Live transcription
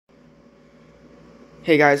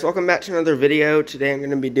Hey guys, welcome back to another video. Today I'm going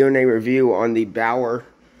to be doing a review on the Baur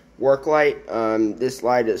work light. This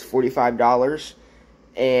light is $45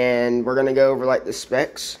 and we're going to go over like the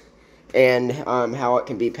specs and how it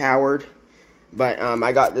can be powered. But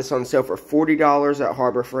I got this on sale for $40 at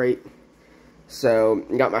Harbor Freight. So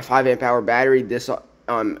I got my 5 amp hour battery. This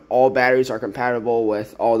all batteries are compatible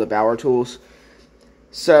with all the Baur tools.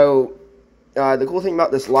 So the cool thing about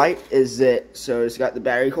this light is that it's got the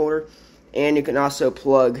battery holder, and you can also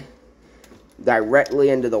plug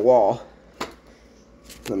directly into the wall.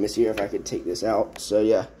 Let me see if I could take this out. So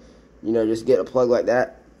yeah, just get a plug like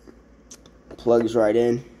that. Plugs right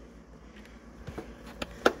in.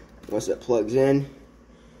 Once it plugs in,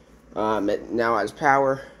 it now has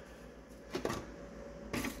power.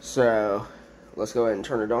 So let's go ahead and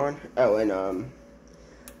turn it on. Oh, and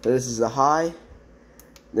this is the high,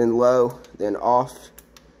 then low, then off.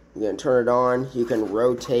 You can turn it on. You can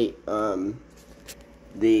rotate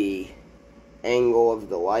the angle of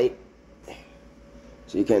the light.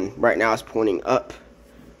 So you can, right now it's pointing up.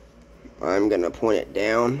 I'm going to point it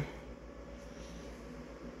down.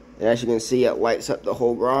 And as you can see, it lights up the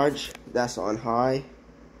whole garage. That's on high,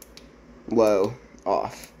 low,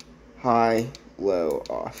 off. High, low,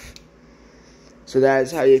 off. So that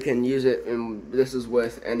is how you can use it. And this is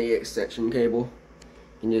with any extension cable.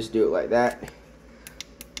 You can just do it like that.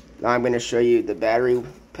 Now I'm going to show you the battery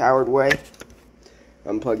powered way.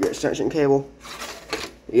 Unplug your extension cable.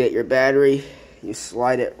 You get your battery. You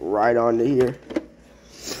slide it right onto here.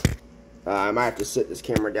 I might have to sit this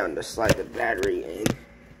camera down to slide the battery in.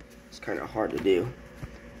 It's kind of hard to do.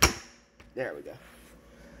 There we go.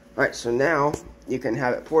 Alright, so now you can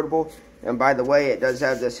have it portable. And by the way, it does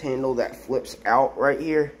have this handle that flips out right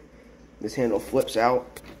here. This handle flips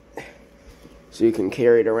out. So you can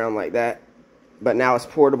carry it around like that. But now it's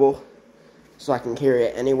portable, so I can carry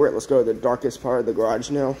it anywhere. Let's go to the darkest part of the garage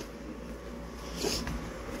now.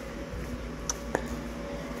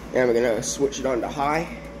 And we're going to switch it on to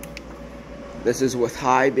high. This is with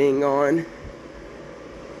high being on.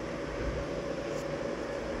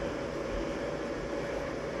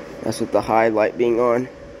 That's with the high light being on.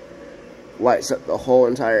 Lights up the whole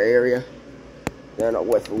entire area. Then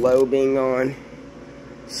with low being on,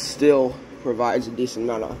 still provides a decent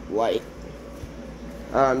amount of light.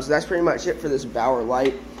 So that's pretty much it for this Baur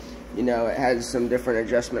light. It has some different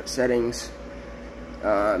adjustment settings.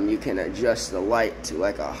 You can adjust the light to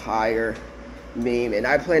like a higher beam, and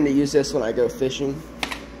I plan to use this when I go fishing.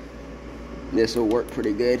 This will work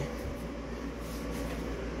pretty good.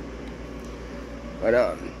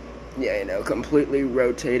 But yeah, completely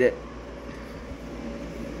rotate it.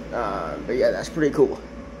 But yeah, that's pretty cool.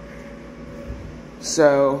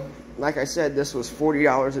 So like I said, this was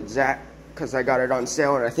 $40 at Zach, because I got it on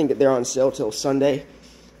sale, and I think they're on sale till Sunday.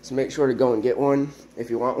 So make sure to go and get one if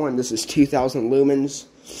you want one. This is 2,000 lumens.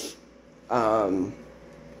 I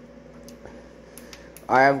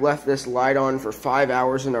have left this light on for 5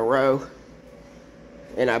 hours in a row,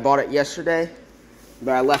 and I bought it yesterday,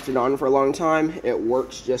 but I left it on for a long time. It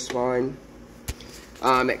works just fine.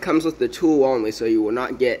 It comes with the tool only, so you will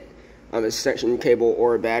not get an extension cable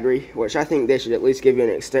or a battery, which I think they should at least give you an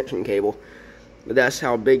extension cable. But that's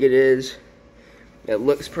how big it is. It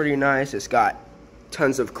looks pretty nice. It's got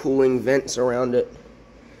tons of cooling vents around it.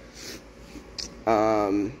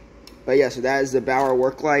 But yeah, so that is the Baur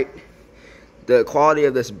work light. The quality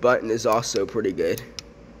of this button is also pretty good.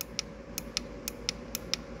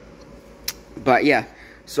 But yeah,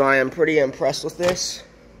 so I am pretty impressed with this.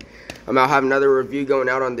 I'll have another review going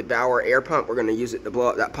out on the Baur air pump. We're going to use it to blow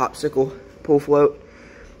up that popsicle pool float.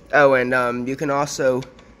 Oh, and you can also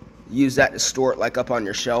use that to store it like up on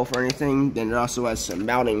your shelf or anything. Then it also has some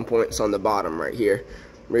mounting points on the bottom right here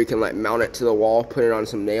where you can like mount it to the wall, put it on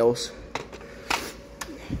some nails.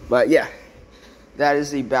 But yeah, that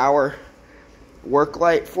is the Baur work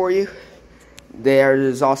light for you. There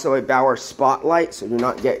is also a Baur spotlight, so do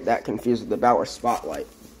not get that confused with the Baur spotlight,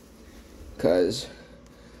 because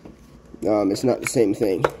it's not the same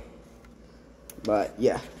thing. But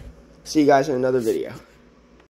yeah, see you guys in another video.